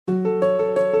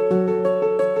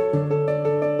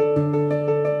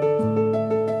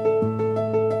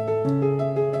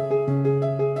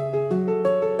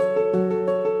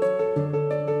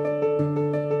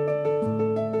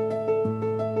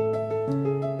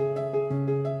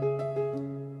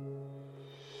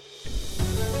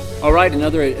All right,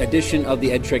 another edition of the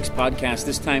EdTrex podcast.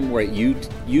 This time we're at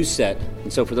USET.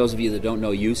 And so for those of you that don't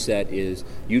know, USET is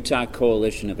Utah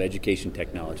Coalition of Education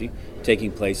Technology,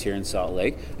 taking place here in Salt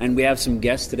Lake. And we have some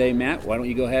guests today. Matt, why don't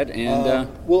you go ahead and...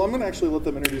 Well, I'm going to actually let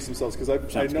them introduce themselves because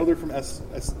I know they're from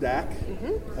ESSDACK.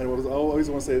 Mm-hmm. And I always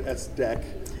want to say ESSDACK.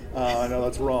 I know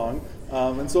that's wrong.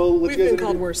 And so I'll let We've you guys been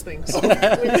called worse things.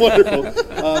 Wonderful.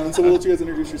 And so we'll let you guys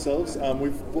introduce yourselves.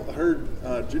 We've heard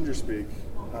Ginger speak.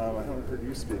 I haven't heard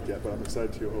you speak yet, but I'm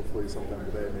excited to hopefully sometime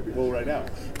today, maybe. Well, right now.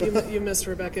 You missed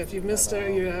Rebecca. If you've missed her,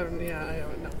 you haven't. Yeah, I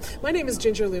don't know. My name is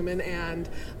Ginger Lewman, and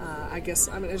I guess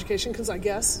I'm an education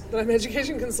consultant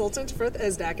for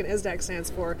ESSDACK, and ESSDACK stands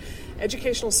for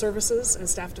Educational Services and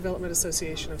Staff Development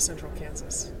Association of Central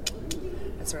Kansas.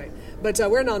 That's right. But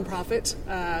we're a nonprofit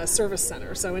service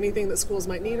center, so anything that schools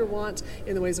might need or want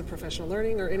in the ways of professional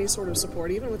learning or any sort of support,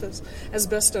 even with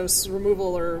asbestos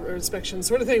removal or inspection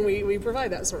sort of thing, we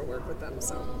provide that sort of work with them.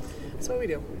 So that's what we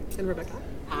do. And Rebecca?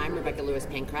 I'm Rebecca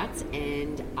Lewis-Pankratz,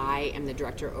 and I am the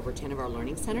director over 10 of our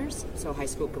learning centers, so high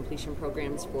school completion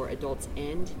programs for adults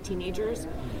and teenagers.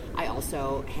 I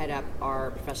also head up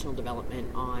our professional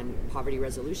development on poverty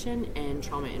resolution and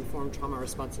trauma-informed,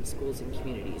 trauma-responsive schools and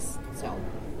communities. So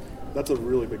that's a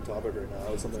really big topic right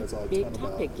now. It's something that's all big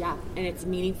topic, yeah, and it's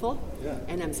meaningful. Yeah.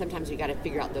 And sometimes we got to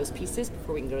figure out those pieces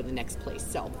before we can go to the next place.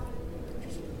 So.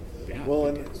 Yeah, well,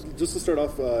 and just to start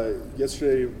off,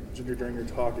 yesterday, Ginger, during your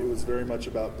talk, it was very much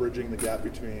about bridging the gap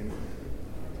between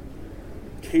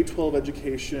K-12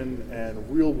 education and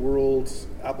real-world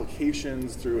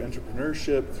applications through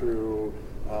entrepreneurship, through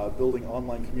building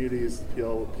online communities,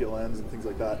 PLNs, and things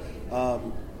like that.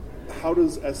 How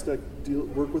does ESSDACK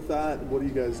work with that? What do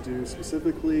you guys do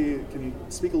specifically? Can you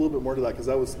speak a little bit more to that? Because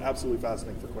that was absolutely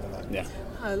fascinating for Quin and Matt.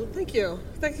 Yeah. Thank you.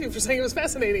 Thank you for saying it was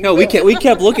fascinating. No, we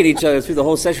kept looking at each other through the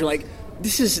whole session like,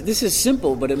 this is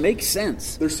simple, but it makes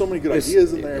sense. There's so many good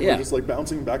ideas in there, and yeah. we're just like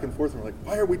bouncing back and forth, and we're like,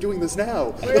 why are we doing this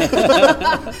now?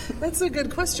 That's a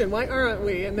good question. Why aren't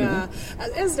we? And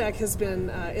ESSDACK has been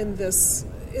in this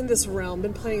realm,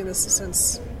 been playing in this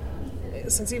since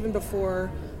even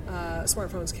before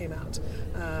smartphones came out,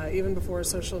 even before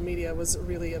social media was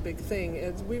really a big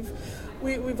thing.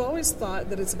 We've always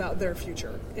thought that it's about their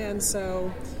future, and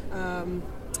so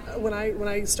when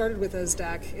I started with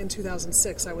ESSDACK in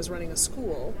 2006, I was running a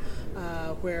school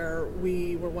where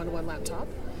we were one-to-one laptop.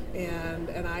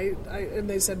 And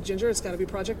they said, Ginger, it's got to be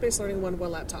project-based learning,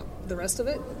 one-to-one laptop. The rest of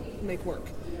it, make work.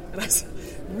 And I said,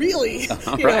 really?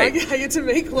 I get to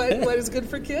make what is good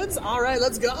for kids? All right,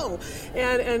 let's go.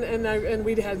 And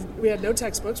we had no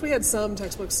textbooks. We had some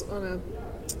textbooks on a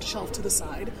shelf to the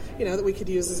side, that we could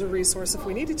use as a resource if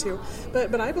we needed to.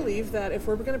 But I believe that if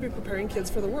we're going to be preparing kids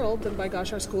for the world, then by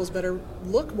gosh, our schools better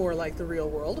look more like the real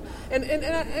world.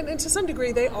 And to some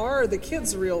degree, they are the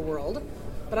kids' real world.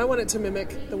 But I want it to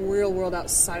mimic the real world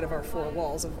outside of our four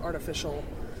walls of artificial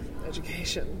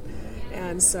education.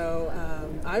 And so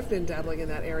I've been dabbling in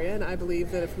that area, and I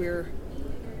believe that if we're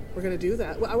going to do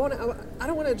that, I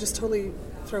don't want to just totally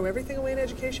throw everything away in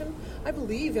education. I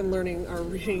believe in learning our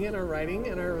reading and our writing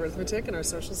and our arithmetic and our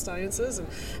social sciences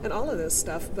and all of this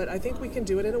stuff, but I think we can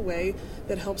do it in a way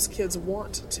that helps kids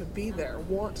want to be there,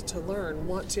 want to learn,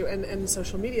 and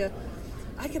social media,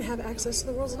 I can have access to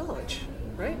the world's knowledge.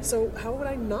 Right? So how would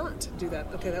I not do that?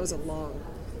 Okay, that was a long.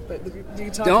 But do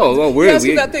you talk? You ask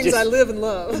me about things I live and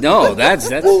love. No, that's.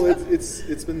 Well,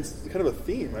 it's been kind of a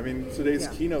theme. I mean, today's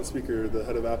keynote speaker, the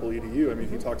head of Apple EDU, I mean,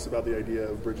 he talks about the idea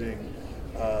of bridging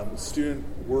student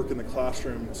work in the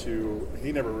classroom to.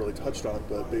 He never really touched on it,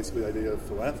 but basically the idea of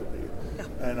philanthropy. Yeah.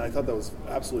 And I thought that was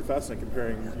absolutely fascinating,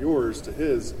 comparing yours to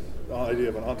his idea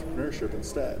of an entrepreneurship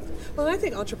instead. Well, I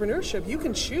think entrepreneurship, you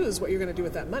can choose what you're going to do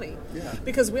with that money. Yeah.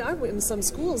 Because I went in some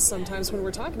schools sometimes when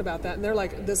we're talking about that, and they're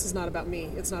like, this is not about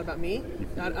me. It's not about me.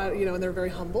 And they're very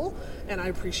humble, and I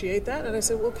appreciate that. And I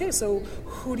said, well, okay, so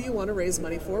who do you want to raise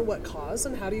money for? What cause?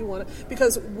 And how do you want to?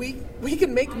 Because we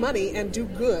can make money and do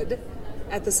good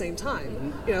at the same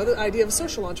time. Mm-hmm. The idea of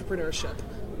social entrepreneurship.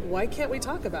 Why can't we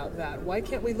talk about that? Why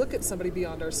can't we look at somebody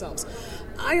beyond ourselves?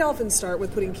 I often start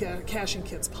with putting cash in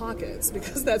kids' pockets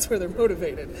because that's where they're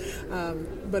motivated.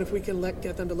 But if we can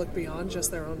get them to look beyond just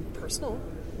their own personal,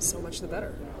 so much the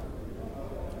better.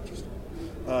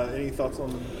 Any thoughts on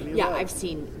any of that? Yeah, I've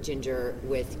seen Ginger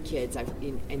with kids,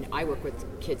 and I work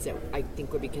with kids that I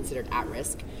think would be considered at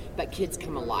risk, but kids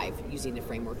come alive using the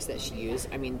frameworks that she used.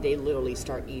 I mean, they literally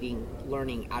start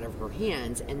learning out of her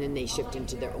hands, and then they shift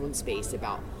into their own space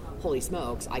about, holy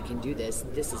smokes, I can do this.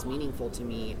 This is meaningful to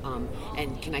me.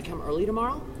 And can I come early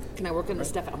tomorrow? Can I work on the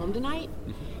stuff at home tonight?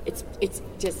 It's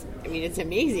just, I mean, it's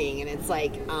amazing. And it's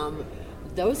like,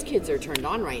 those kids are turned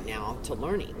on right now to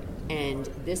learning. And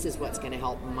this is what's going to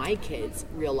help my kids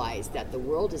realize that the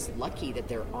world is lucky that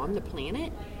they're on the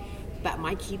planet, but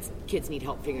my kids need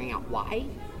help figuring out why.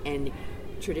 And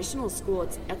traditional school,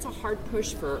 that's a hard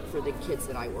push for the kids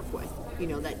that I work with.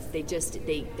 That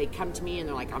they come to me and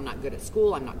they're like, I'm not good at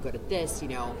school, I'm not good at this,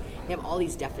 they have all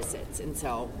these deficits. And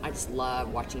so I just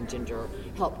love watching Ginger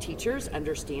help teachers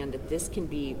understand that this can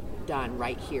be done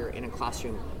right here in a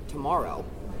classroom tomorrow,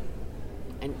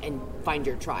 and find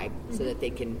your tribe so that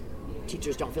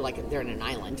teachers don't feel like they're in an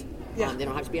island. Yeah. They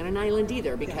don't have to be on an island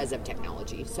either because of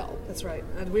technology. So that's right,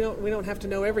 and we don't have to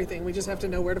know everything. We just have to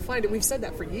know where to find it. We've said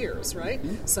that for years, right?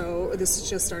 Mm-hmm. So this is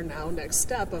just our next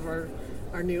step of our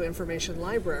new information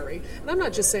library. And I'm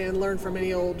not just saying learn from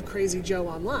any old crazy Joe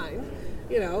online.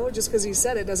 Just because he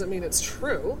said it doesn't mean it's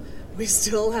true. We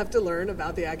still have to learn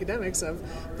about the academics of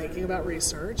thinking about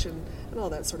research and all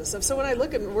that sort of stuff. So when I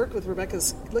look and work with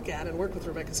Rebecca's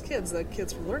kids, the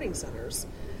kids from learning centers,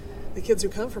 the kids who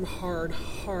come from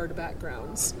hard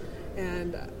backgrounds,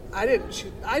 and I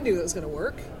knew it was going to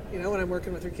work, when I'm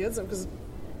working with her kids, because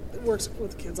it works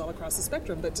with kids all across the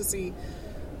spectrum, but to see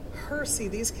her see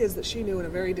these kids that she knew in a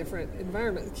very different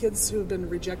environment, kids who have been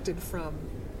rejected from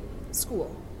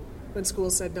school, when school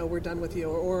said, no, we're done with you,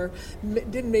 or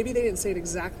maybe they didn't say it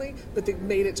exactly, but they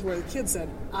made it to where the kids said,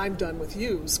 I'm done with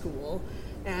you, school,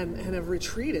 and have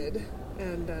retreated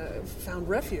and found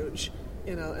refuge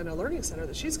in a learning center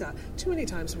that she's got. Too many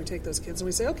times we take those kids and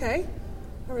we say, okay,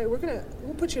 all right,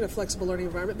 we'll put you in a flexible learning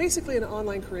environment, basically an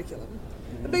online curriculum.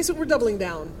 Mm-hmm. Basically, we're doubling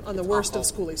down on the worst of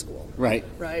schooly school. Right.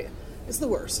 It's the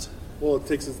worst. Well, it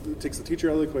takes the teacher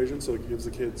out of the equation, so it gives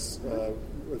the kids,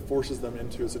 it forces them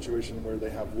into a situation where they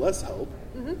have less help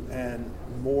and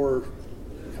more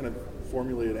kind of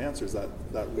formulated answers, that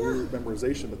root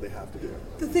memorization that they have to do.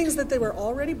 The things that they were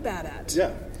already bad at.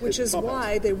 Yeah. Which is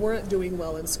why they weren't doing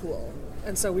well in school.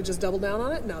 And so we just double down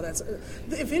on it? No,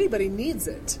 if anybody needs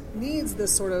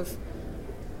this sort of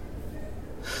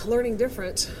learning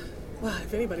different. Well,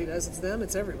 if anybody does, it's them,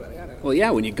 it's everybody. I don't know. Well,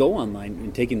 yeah, when you go online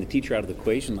and taking the teacher out of the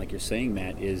equation, like you're saying,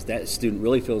 Matt, is that student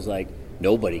really feels like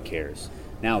nobody cares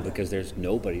now because there's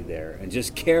nobody there. And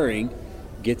just caring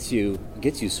gets you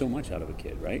so much out of a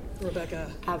kid, right?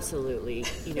 Rebecca. Absolutely.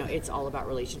 It's all about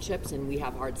relationships, and we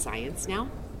have hard science now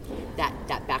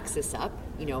that backs this up.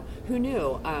 Who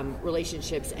knew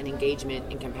relationships and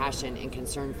engagement and compassion and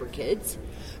concern for kids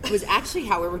was actually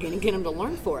how we were going to get them to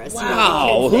learn for us.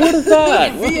 Wow, who would have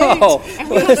thought? Wow. And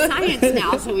we have science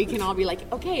now, so we can all be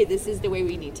like, okay, this is the way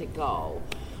we need to go.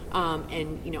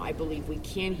 And I believe we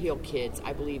can heal kids.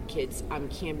 I believe kids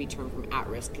can be turned from at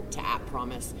risk to at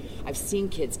promise. I've seen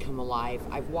kids come alive.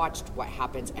 I've watched what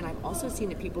happens, and I've also seen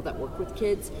the people that work with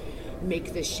kids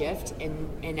make the shift.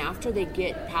 And after they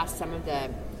get past some of the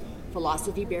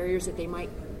philosophy barriers that they might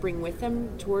bring with them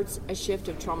towards a shift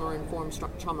of trauma-informed,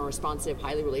 trauma-responsive,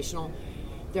 highly relational,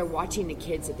 they're watching the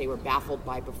kids that they were baffled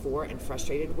by before and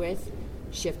frustrated with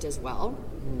shift as well.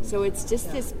 So it's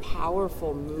just this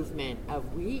powerful movement of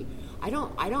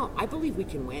I believe we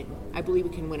can win. I believe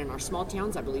we can win in our small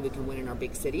towns. I believe we can win in our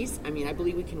big cities. I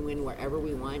believe we can win wherever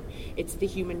we want. It's the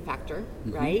human factor,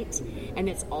 right? And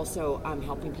it's also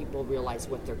helping people realize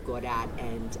what they're good at,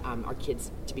 and our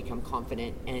kids to become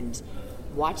confident. And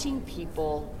watching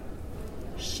people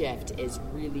shift is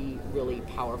really, really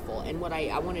powerful. And what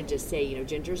I want to just say,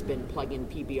 Ginger's been plugging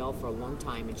PBL for a long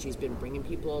time, and she's been bringing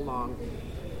people along.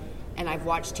 And I've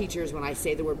watched teachers, when I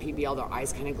say the word PBL, their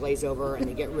eyes kind of glaze over and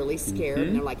they get really scared.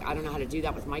 And they're like, I don't know how to do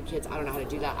that with my kids. I don't know how to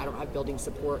do that. I don't have building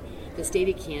support. The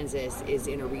state of Kansas is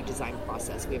in a redesign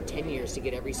process. We have 10 years to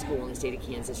get every school in the state of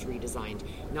Kansas redesigned.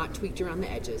 Not tweaked around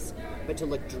the edges, but to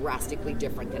look drastically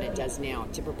different than it does now,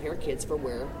 to prepare kids for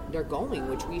where they're going,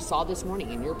 which we saw this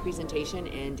morning in your presentation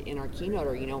and in our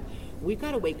keynote. We've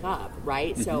got to wake up,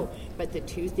 right? So, but the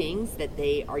two things that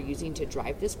they are using to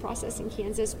drive this process in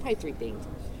Kansas, probably three things.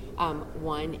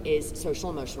 One is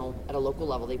social emotional at a local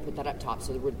level. They put that up top,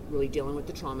 so we're really dealing with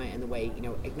the trauma and the way,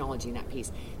 acknowledging that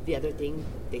piece. The other thing,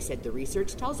 they said the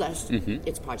research tells us,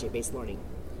 it's project-based learning.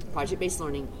 Project-based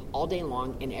learning all day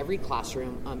long in every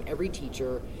classroom, every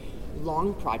teacher,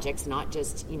 long projects, not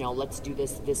just, let's do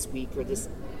this week or this,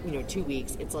 2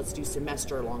 weeks. It's let's do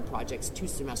semester-long projects, 2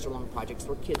 semester-long projects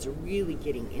where kids are really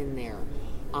getting in there,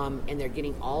 and they're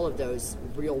getting all of those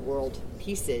real-world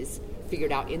pieces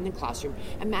figured out in the classroom.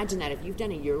 Imagine that if you've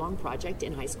done a year-long project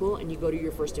in high school and you go to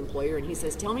your first employer and he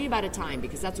says, tell me about a time,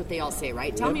 because that's what they all say,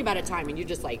 right? Tell me about a time, and you're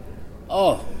just like,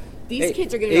 these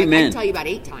kids are going to be like, I can tell you about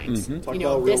 8 times. Talk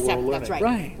about real-world learning. That's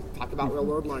right. talk about real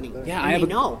world learning. Yeah,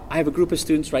 I have a group of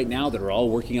students right now that are all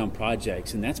working on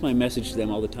projects, and that's my message to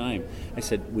them all the time. I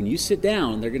said, when you sit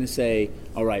down, they're going to say,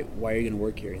 all right, why are you going to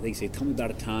work here? They say, tell me about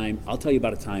a time. I'll tell you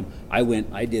about a time. I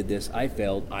went, I did this, I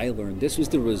failed, I learned. This was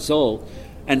the result.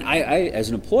 And I as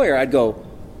an employer, I'd go,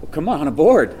 well, come on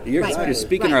aboard. You're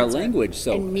speaking our language,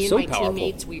 so and me and so my powerful.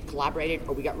 teammates, we collaborated,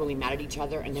 or we got really mad at each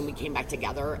other, and then we came back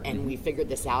together, and we figured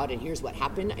this out, and here's what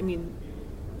happened. I mean,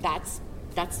 that's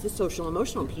the social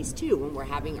emotional piece too, when we're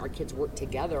having our kids work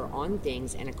together on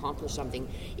things and accomplish something,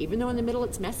 even though in the middle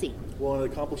it's messy. Well,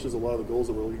 it accomplishes a lot of the goals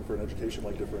that we're looking for in education,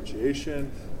 like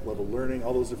differentiation, level learning,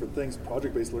 all those different things.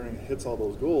 Project-based learning hits all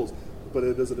those goals, but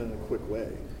it does it in a quick way.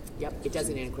 Yep, it does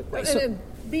it in a quick way. And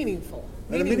meaningful.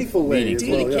 In a meaningful way as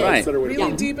well. Yeah, Right.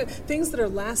 Really deep, things that are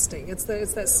lasting. It's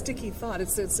that sticky thought.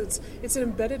 It's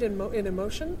embedded in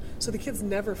emotion, so the kids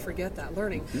never forget that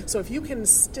learning. So if you can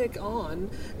stick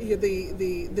on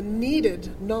the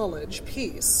needed knowledge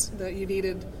piece that you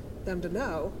needed them to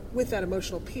know with that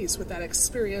emotional piece, with that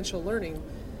experiential learning,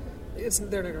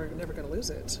 they're never going to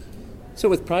lose it. So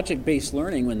with project-based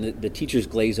learning, when the teachers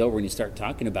glaze over and you start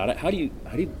talking about it, how do you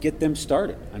get them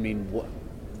started? I mean,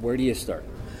 where do you start?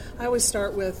 I always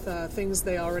start with things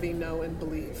they already know and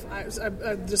believe. I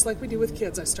just like we do with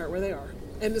kids, I start where they are.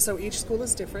 And so each school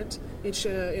is different. Each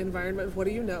environment. What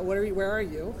do you know? Where are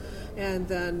you? And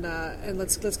then and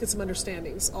let's get some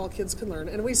understandings. All kids can learn,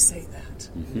 and we say that,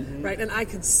 right? And I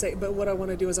can say, but what I want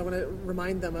to do is I want to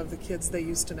remind them of the kids they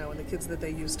used to know and the kids that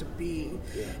they used to be,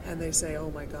 and they say,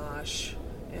 "Oh my gosh."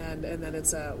 And then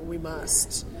it's we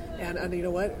must. And you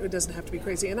know what? It doesn't have to be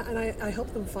crazy. And I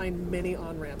help them find many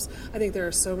on-ramps. I think there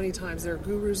are so many times there are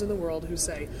gurus in the world who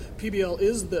say, PBL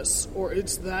is this or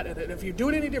it's that, and if you do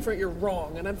it any different, you're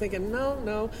wrong. And I'm thinking,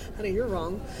 no, honey, you're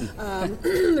wrong.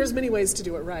 There's many ways to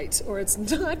do it right. Or it's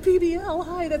not PBL.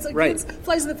 Hi, that's like right.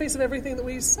 Flies in the face of everything that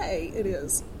we say it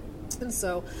is. And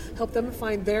so help them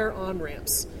find their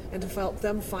on-ramps and to help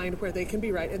them find where they can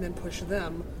be right and then push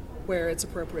them where it's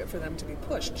appropriate for them to be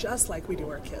pushed, just like we do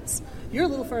our kids. You're a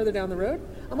little farther down the road,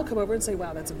 I'm going to come over and say,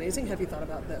 wow, that's amazing. Have you thought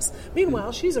about this?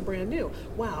 Meanwhile, she's a brand new.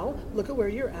 Wow, look at where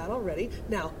you're at already.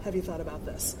 Now, have you thought about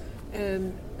this?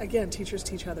 And again, teachers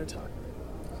teach how they're taught.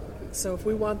 So if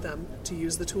we want them to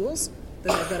use the tools,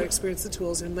 then they've got to experience the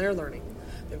tools in their learning.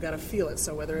 They've got to feel it.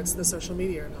 So whether it's the social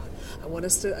media or not, I want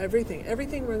us to,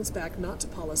 everything runs back not to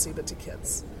policy, but to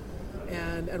kids.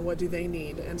 And what do they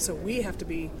need? And so we have to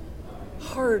be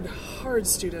hard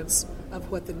students of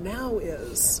what the now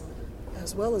is,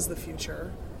 as well as the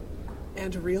future,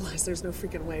 and to realize there's no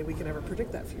freaking way we can ever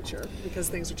predict that future because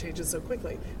things are changing so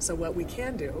quickly. So what we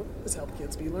can do is help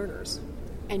kids be learners.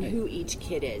 And who each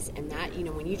kid is. And that,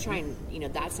 when you try and,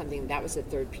 that's something, that was the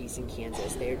third piece in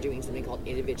Kansas. They are doing something called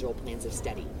individual plans of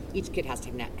study. Each kid has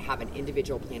to have an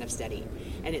individual plan of study.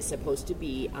 And it's supposed to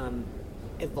be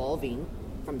evolving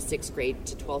from 6th grade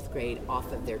to 12th grade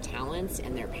off of their talents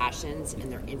and their passions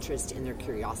and their interest and their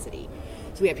curiosity.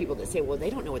 So we have people that say, well, they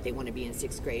don't know what they want to be in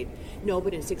 6th grade. No,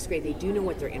 but in 6th grade, they do know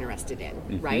what they're interested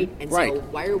in, right? And so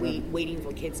why are we waiting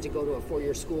for kids to go to a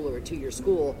 4-year school or a 2-year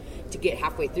school to get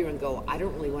halfway through and go, I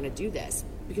don't really want to do this?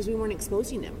 Because we weren't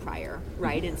exposing them prior,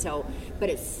 right? And so, but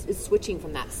it's switching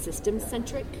from that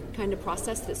system-centric kind of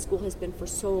process that school has been for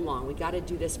so long. We got to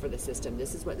do this for the system.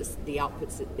 This is what the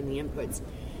outputs and the inputs,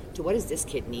 to what does this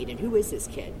kid need and who is this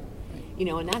kid?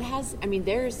 And that has,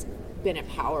 there's been a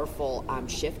powerful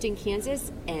shift in Kansas,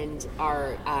 and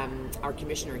our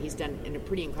commissioner, he's done a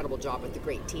pretty incredible job with the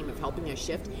great team of helping us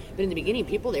shift. But in the beginning,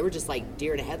 they were just like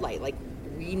deer in a headlight. Like,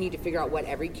 we need to figure out what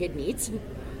every kid needs.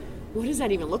 What does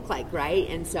that even look like, right?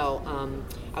 And so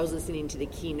I was listening to the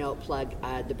keynote plug,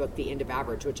 the book, The End of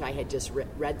Average, which I had just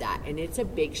read that. And it's a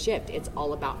big shift. It's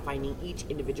all about finding each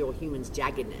individual human's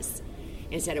jaggedness.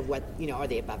 Instead of what, are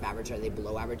they above average? Are they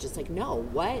below average? It's like, no,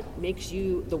 what makes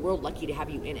the world lucky to have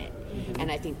you in it? Mm-hmm.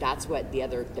 And I think that's what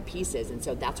the piece is. And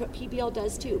so that's what PBL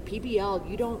does too.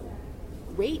 PBL, you don't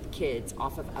rate kids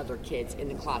off of other kids in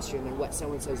the classroom and what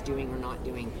so-and-so's doing or not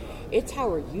doing. It's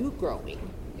how are you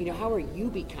growing? How are you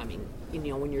becoming,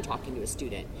 when you're talking to a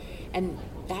student? And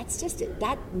that's just it.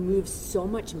 That moves so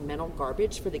much mental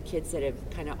garbage for the kids that have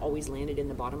kind of always landed in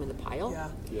the bottom of the pile.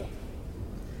 Yeah.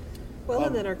 Well,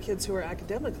 and then our kids who are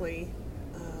academically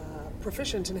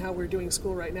proficient in how we're doing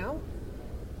school right now,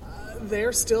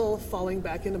 they're still falling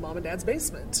back into mom and dad's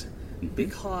basement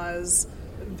because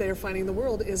they're finding the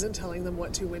world isn't telling them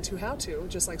what to, when to, how to,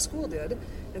 just like school did.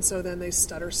 And so then they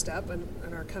stutter step and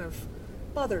are kind of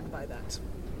bothered by that.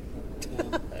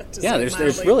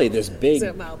 There's really this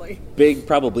big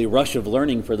probably rush of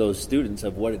learning for those students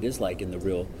of what it is like in the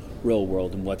real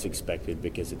world and what's expected,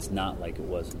 because it's not like it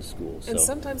was in school. And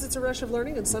sometimes it's a rush of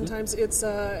learning, and sometimes it's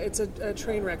a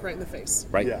train wreck right in the face.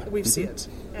 Right. Yeah. We see it,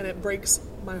 and it breaks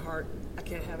my heart. I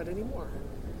can't have it anymore.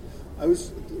 I was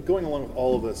going along with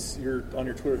all of this. On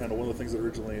your Twitter handle, one of the things that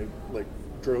originally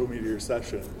drove me to your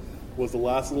session was the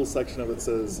last little section of it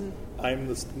says,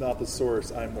 I'm not the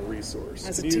source, I'm the resource.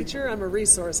 As a teacher, I'm a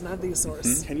resource, not the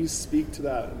source. Can you speak to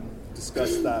that and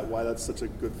discuss that, why that's such a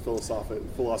good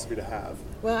philosophy to have?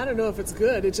 Well, I don't know if it's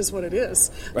good. It's just what it is.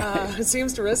 Right. It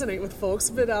seems to resonate with folks,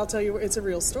 but I'll tell you, it's a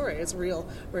real story. It's real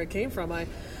where it came from.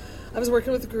 I was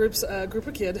working with a group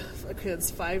of kids,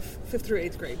 5th through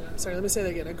 8th grade. Sorry, let me say that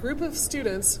again. A group of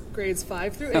students, grades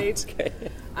 5 through 8. Okay.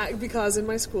 Because in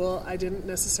my school, I didn't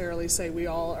necessarily say we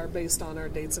all are based on our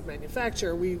dates of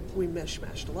manufacture. We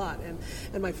mishmashed a lot.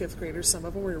 And my 5th graders, some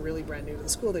of them were really brand new to the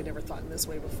school. They never thought in this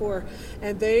way before.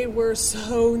 And they were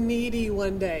so needy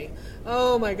one day.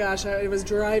 Oh my gosh, it was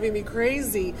driving me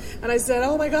crazy. And I said,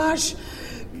 oh my gosh,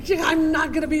 I'm not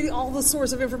going to be all the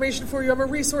source of information for you. I'm a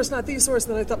resource, not the source.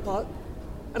 And then I thought, what?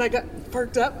 And I got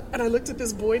perked up, and I looked at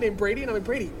this boy named Brady, and I went,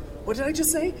 Brady, what did I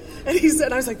just say? And he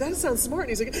said, I was like, that sounds smart. And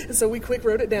he's like, and so we quick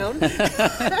wrote it down. And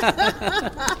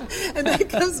that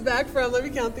comes back from, let me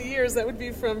count the years, that would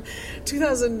be from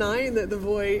 2009 that the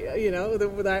boy,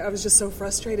 I was just so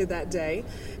frustrated that day.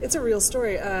 It's a real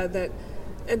story and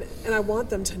I want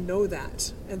them to know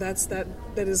that. And that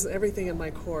is everything in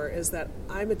my core, is that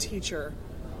I'm a teacher.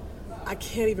 I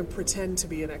can't even pretend to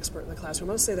be an expert in the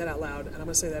classroom. I'm going to say that out loud, and I'm going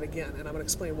to say that again, and I'm going to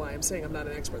explain why I'm saying I'm not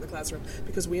an expert in the classroom,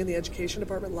 because we in the education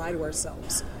department lie to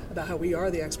ourselves about how we are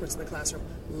the experts in the classroom.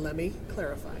 Let me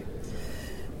clarify.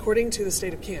 According to the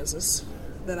state of Kansas,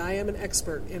 that I am an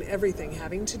expert in everything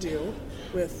having to do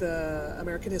with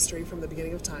American history from the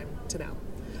beginning of time to now.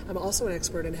 I'm also an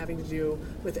expert in having to do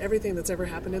with everything that's ever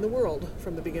happened in the world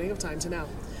from the beginning of time to now.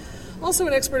 Also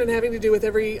an expert in having to do with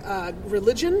every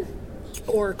religion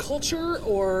or culture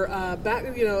or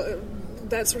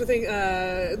that sort of thing,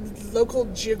 local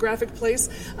geographic place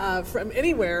from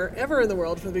anywhere ever in the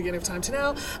world from the beginning of time to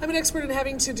now. I'm an expert in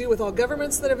having to do with all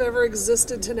governments that have ever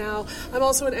existed to now. I'm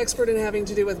also an expert in having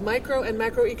to do with micro and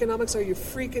macroeconomics. Are you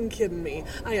freaking kidding me?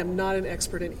 I am not an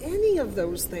expert in any of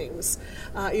those things,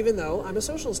 even though I'm a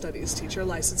social studies teacher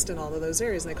licensed in all of those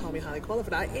areas, and they call me highly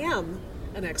qualified. I am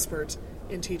an expert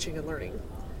in teaching and learning.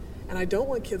 And I don't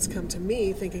want kids come to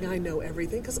me thinking I know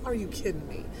everything, because are you kidding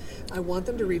me? I want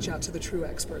them to reach out to the true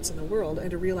experts in the world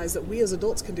and to realize that we as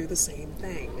adults can do the same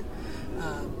thing.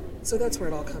 So that's where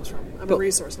it all comes from. I'm a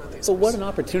resource, not the source. But what an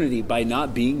opportunity by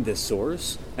not being the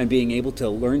source and being able to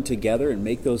learn together and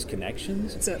make those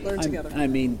connections. That's it, learn together. I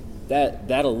mean,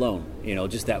 that alone,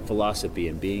 just that philosophy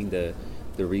and being the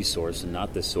resource and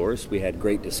not the source. We had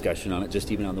great discussion on it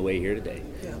just even on the way here today.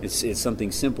 Yeah. It's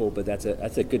something simple, but that's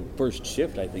a good first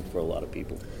shift, I think, for a lot of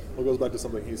people. Well, it goes back to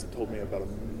something he told me about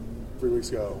 3 weeks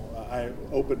ago. I'm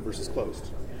open versus closed.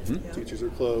 Mm-hmm. Yeah. Teachers are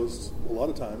closed a lot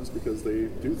of times because they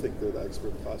do think they're the expert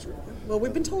in the classroom. Well,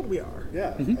 we've been told we are.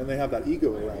 Yeah, and they have that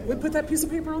ego around We put that piece of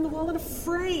paper on the wall in a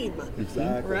frame.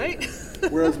 Exactly. Right?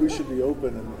 Whereas we should be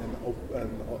open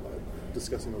and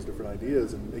discussing those different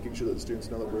ideas and making sure that the students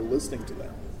know that we're listening to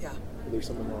them. Yeah. There's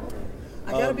something wrong with them.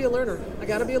 I got to be a learner. I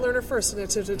got to be a learner first. And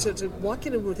to walk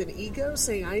in with an ego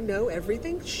saying I know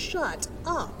everything, shut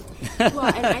up. Well,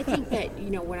 and I think that,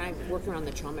 when I work around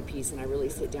the trauma piece and I really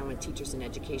sit down with teachers in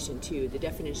education too, the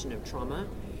definition of trauma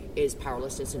is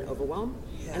powerlessness and overwhelm.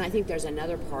 Yeah. And I think there's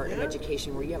another part of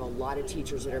education where you have a lot of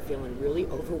teachers that are feeling really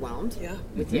overwhelmed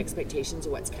with the expectations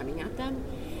of what's coming at them,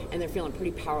 and they're feeling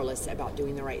pretty powerless about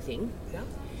doing the right thing. Yeah.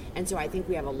 And so I think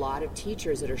we have a lot of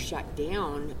teachers that are shut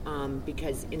down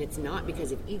because it's not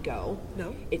because of ego.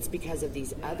 No. It's because of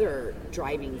these other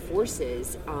driving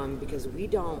forces, because we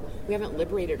haven't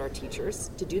liberated our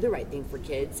teachers to do the right thing for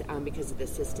kids because of the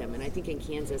system. And I think in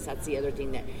Kansas, that's the other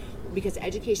thing because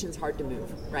education is hard to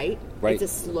move, right? Right. It's a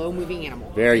slow-moving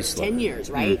animal. Very slow. 10 years,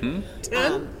 right? Mm-hmm.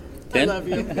 10? I love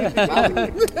you. That's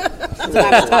why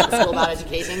I talk to school about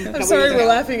education. I'm sorry we're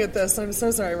laughing at this. I'm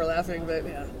so sorry we're laughing, but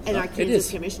yeah. And our Kansas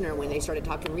commissioner, when they started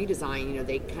talking redesign,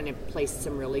 they kind of placed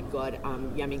some really good,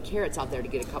 yummy carrots out there to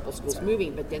get a couple schools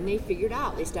moving. But then they figured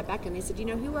out, they stepped back and they said,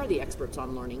 who are the experts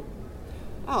on learning?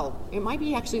 Oh, it might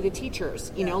be actually the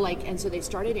teachers, and so they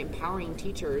started empowering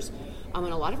teachers. And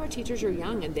a lot of our teachers are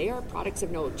young, and they are products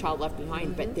of No Child Left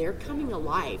Behind, but they're coming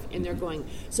alive, and they're going,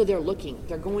 so they're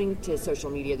going to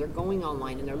social media, they're going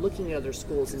online, and they're looking at other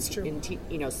schools, and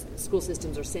school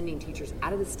systems are sending teachers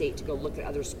out of the state to go look at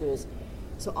other schools.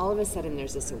 So all of a sudden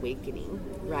there's this awakening,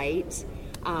 right?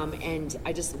 And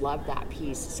I just love that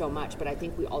piece so much. But I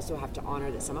think we also have to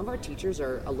honor that some of our teachers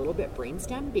are a little bit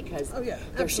brainstem because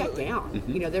they're shut down.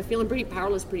 You know, they're feeling pretty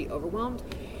powerless, pretty overwhelmed.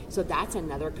 So that's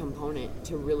another component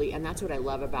to really, and that's what I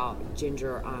love about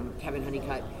Ginger, Kevin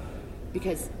Honeycutt,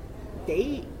 because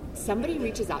somebody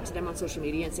reaches out to them on social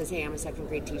media and says, hey, I'm a second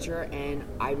grade teacher and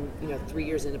I'm 3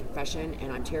 years in the profession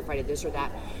and I'm terrified of this or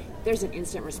that. There's an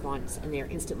instant response and they're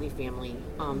instantly family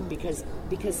because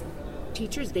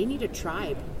teachers, they need a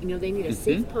tribe. They need a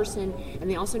safe person, and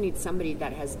they also need somebody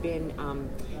that has been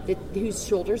whose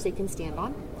shoulders they can stand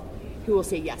on, who will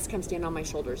say, yes, come stand on my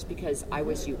shoulders because I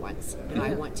was you once and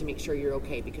I want to make sure you're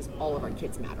okay because all of our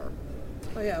kids matter.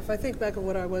 Oh yeah, if I think back of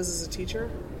what I was as a teacher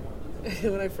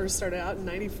when I first started out in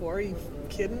 '94, are you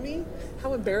kidding me?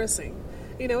 How embarrassing.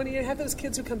 And you have those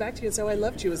kids who come back to you and say, oh, I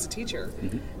loved you as a teacher.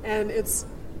 And it's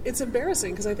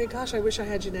embarrassing because I think, gosh, I wish I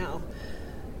had you now.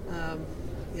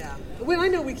 Yeah. Well, I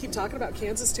know we keep talking about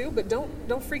Kansas too, but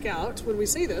don't freak out when we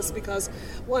say this because,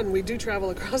 one, we do travel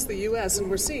across the U.S. and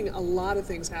we're seeing a lot of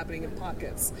things happening in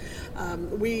pockets.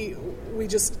 We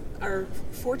just are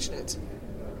fortunate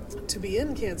to be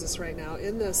in Kansas right now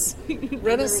in this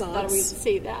renaissance. I thought we'd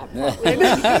say that.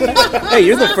 Hey,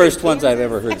 you're the first ones I've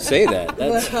ever heard say that.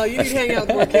 Well, you need to hang out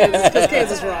with more Kansas because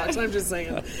Kansas rocks. I'm just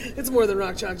saying, it's more than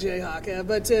rock, chalk, Jayhawk,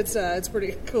 but it's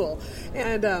pretty cool.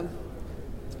 And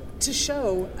to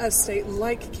show a state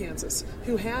like Kansas,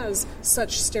 who has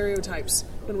such stereotypes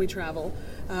when we travel,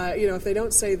 if they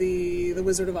don't say the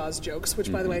Wizard of Oz jokes,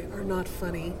 which, by the way, are not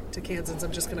funny to Kansans,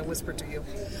 I'm just going to whisper to you.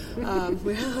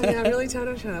 Really,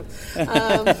 Toto, shut up.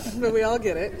 But we all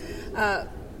get it.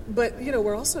 But,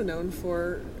 we're also known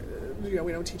for, we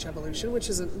don't teach evolution, which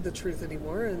isn't the truth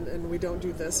anymore, and we don't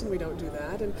do this and we don't do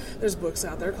that. And there's books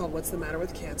out there called What's the Matter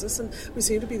with Kansas? And we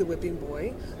seem to be the whipping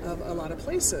boy of a lot of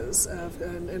places.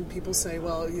 And people say,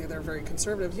 well, they're very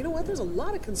conservative. You know what? There's a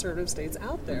lot of conservative states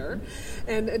out there.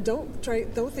 And don't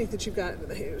think that you've got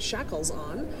shackles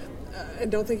on.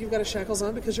 And don't think you've got shackles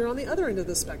on because you're on the other end of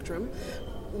the spectrum.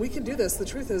 We can do this. The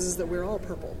truth is that we're all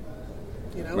purple.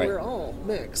 Right. We're all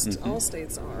mixed. All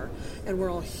states are. And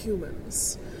we're all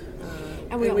humans.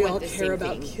 And we all care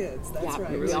about kids. That's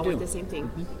right. We all want the same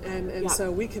thing. And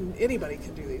so anybody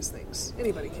can do these things.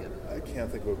 Anybody can. I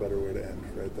can't think of a better way to end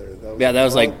right there. That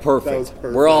was like perfect. That was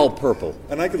perfect. We're all purple.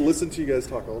 And I could listen to you guys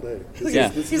talk all day. He's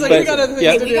like, we got other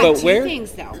things to do. We got two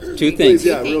things, though. Two things.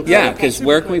 Yeah, because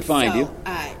where can we find you?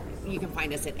 You can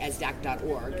find us at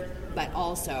ESSDACK.org, but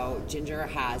also Ginger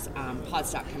has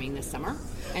Podstock coming this summer.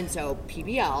 And so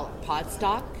PBL,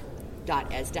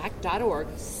 Podstock.ESSDACK.org,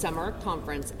 summer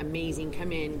conference, amazing.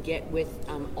 Come in, get with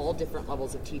all different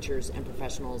levels of teachers and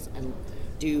professionals and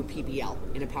do PBL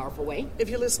in a powerful way. If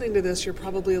you're listening to this, you're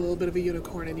probably a little bit of a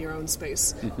unicorn in your own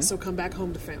space. So come back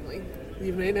home to family.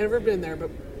 You may have never been there, but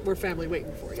we're family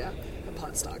waiting for you.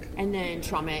 Podstock. And then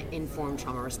trauma-informed,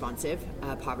 trauma-responsive,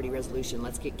 poverty resolution.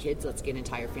 Let's get kids, let's get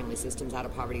entire family systems out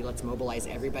of poverty. Let's mobilize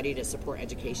everybody to support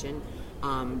education.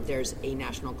 There's a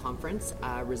national conference,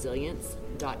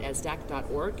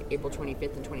 resilience.ESSDACK.org, April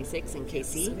 25th and 26th in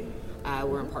KC.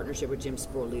 We're in partnership with Jim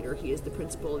Sporleader. He is the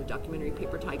principal of Documentary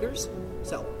Paper Tigers.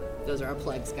 So those are our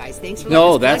plugs, guys. Thanks for letting us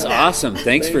plug that's that. Awesome.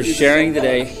 Thanks for sharing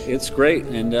today. It's great.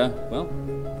 And,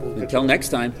 until next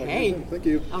time. Hey. Thank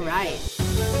you. All right.